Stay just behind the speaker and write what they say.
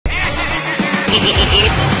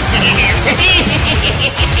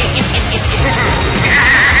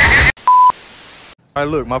All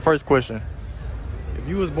right, look, my first question. If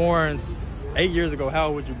you was born 8 years ago, how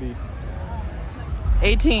old would you be?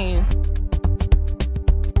 18.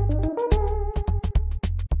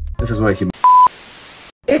 This is why he.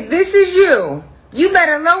 If this is you, you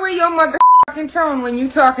better lower your motherfucking tone when you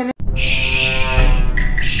talking.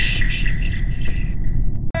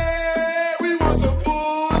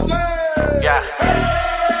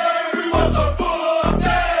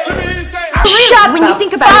 Shut when you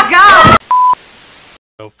think about it.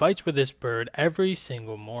 Fights with this bird every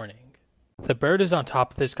single morning. The bird is on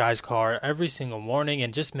top of this guy's car every single morning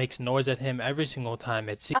and just makes noise at him every single time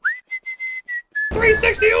it sees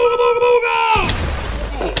 360 ooga booga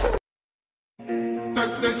booga!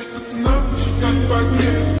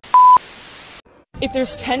 If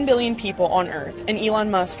there's 10 billion people on Earth and Elon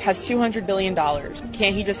Musk has $200 billion,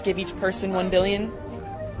 can't he just give each person $1 billion?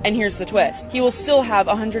 And here's the twist. He will still have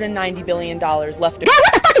 $190 billion left. Girl,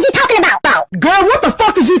 what the fuck is you talking about? Girl, what the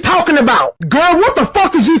fuck is you talking about? Girl, what the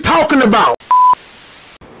fuck is you talking about?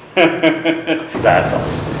 That's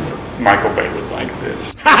awesome. Michael Bay would like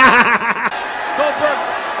this. Goldberg,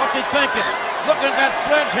 what's he thinking? Looking at that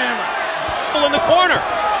sledgehammer. In the corner.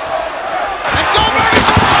 And Goldberg!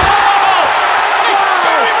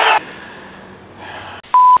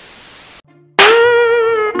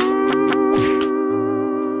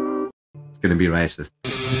 Gonna be racist.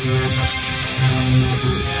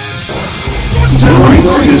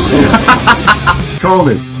 Called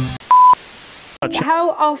it. How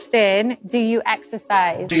often do you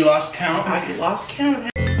exercise? You lost count? I lost count.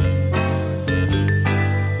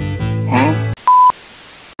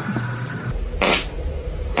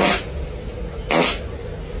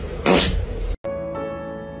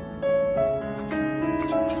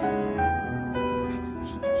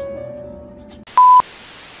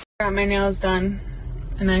 Got my nails done,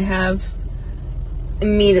 and I have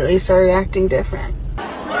immediately started acting different.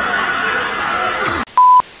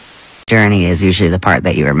 Journey is usually the part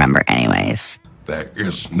that you remember anyways. There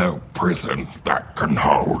is no prison that can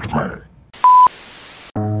hold me.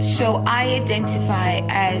 So I identify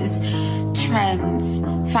as trans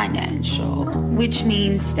financial, which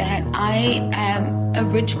means that I am a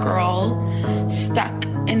rich girl stuck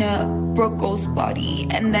in a broke girl's body,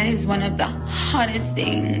 and that is one of the hardest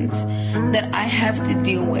things that I have to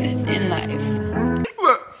deal with in life.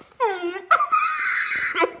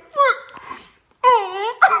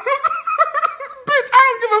 Bitch, I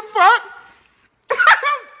don't give a fuck.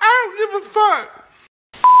 I don't give a fuck.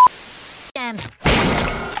 And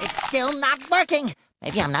it's still not working.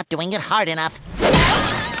 Maybe I'm not doing it hard enough.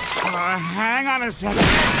 Hang on a second.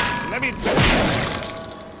 Let me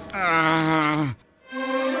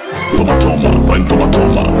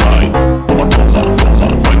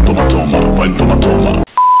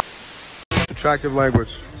Attractive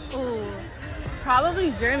language. Ooh,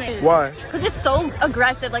 probably German. Why? Because it's so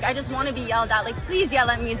aggressive. Like, I just want to be yelled at. Like, please yell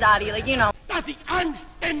at me, daddy. Like, you know. Dass ich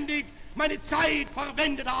anständig meine Zeit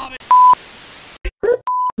verwendet habe.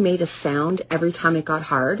 Made a sound every time it got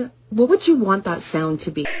hard. What would you want that sound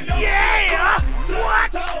to be? Yeah!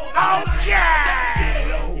 What?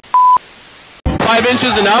 Okay! 5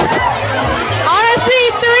 inches enough?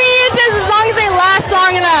 Honestly, 3 inches as long as they last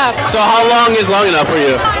long enough. So how long is long enough for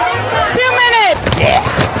you? 2 minutes. Yeah.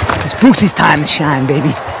 It's Boosie's time to shine,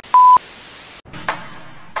 baby.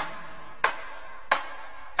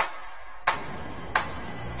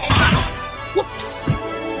 Whoops.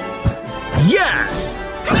 Yes.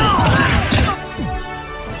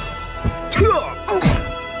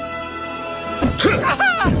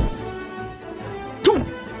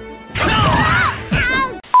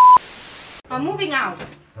 I'm moving out.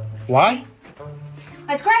 Why?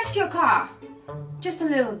 I scratched your car. Just a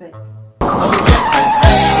little bit. Get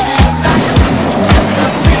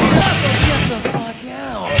the fuck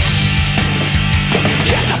out.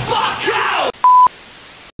 Get the fuck out!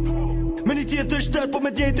 Men i tiden støt på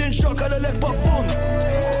med det en sjokk eller lekt på fond.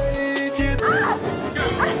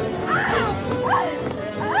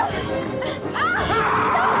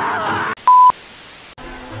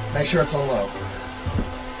 Make sure it's on low.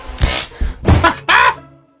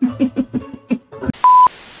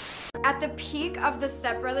 At the peak of the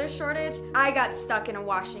stepbrother shortage, I got stuck in a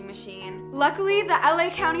washing machine. Luckily, the LA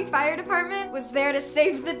County Fire Department was there to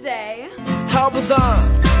save the day. Help us on!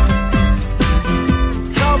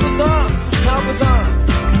 Help us on! Help us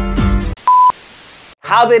on!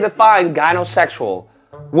 How they defined gynosexual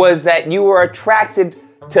was that you were attracted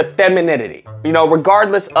to femininity, you know,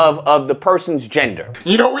 regardless of the person's gender.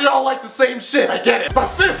 You know, we all like the same shit, I get it.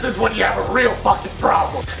 But this is when you have a real fucking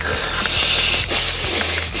problem.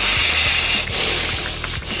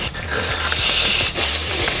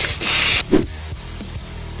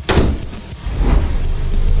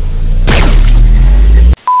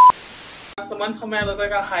 someone told me I look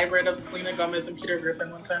like a hybrid of Selena Gomez and Peter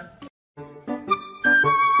Griffin one time.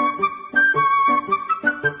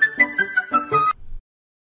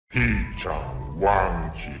 Pichang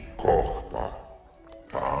Wangji Kohta.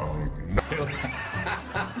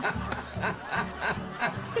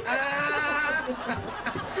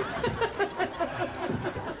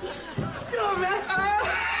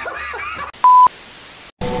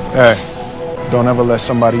 Hey, don't ever let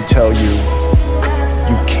somebody tell you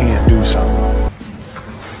you can't do something.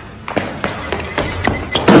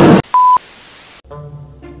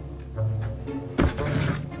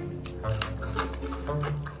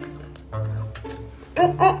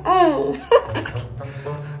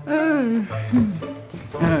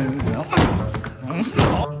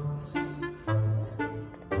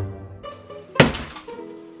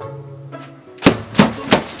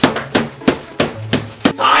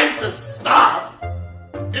 Time to stop!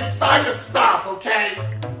 It's time to stop, okay?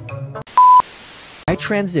 I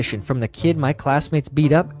transitioned from the kid my classmates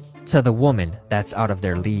beat up to the woman that's out of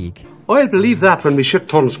their league. I'll believe that when my shit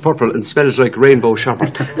turns purple and smells like rainbow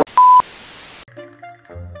sherbet.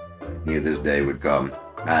 Knew this day would come,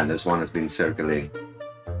 and this one has been circulating.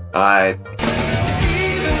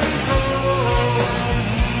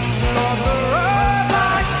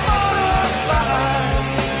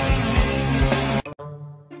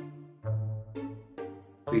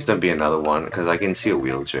 Please don't be another one, because I can see a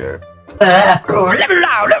wheelchair. Come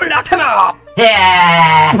on!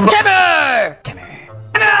 Yeah!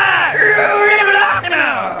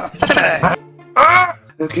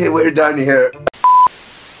 Okay, we're done here.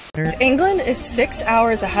 England is 6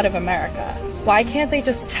 hours ahead of America. Why can't they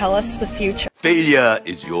just tell us the future? Failure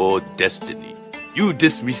is your destiny. You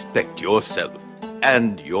disrespect yourself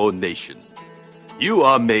and your nation. You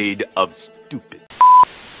are made of stupid.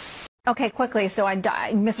 Okay, quickly, so I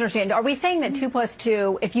misunderstand. Are we saying that 2 +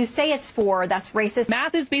 2, if you say it's 4, that's racist?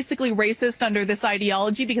 Math is basically racist under this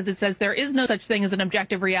ideology because it says there is no such thing as an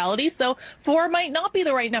objective reality, so 4 might not be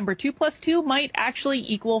the right number. 2 + 2 might actually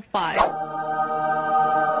equal 5.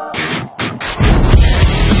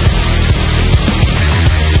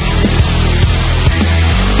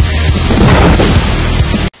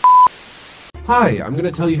 Hi, I'm going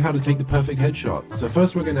to tell you how to take the perfect headshot. So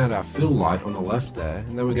first we're going to add our fill light on the left there,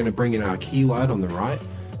 and then we're going to bring in our key light on the right,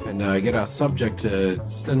 and get our subject to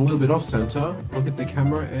stand a little bit off center, look at the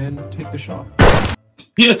camera, and take the shot.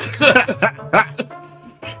 Yes!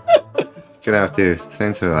 Gonna have to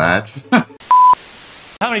censor that.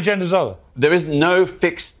 How many genders are there? There is no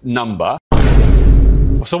fixed number.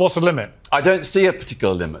 So what's the limit? I don't see a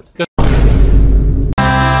particular limit.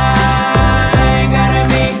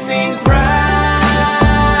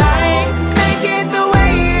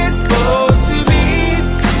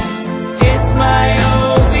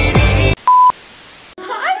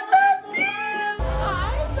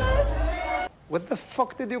 What the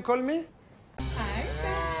fuck did you call me?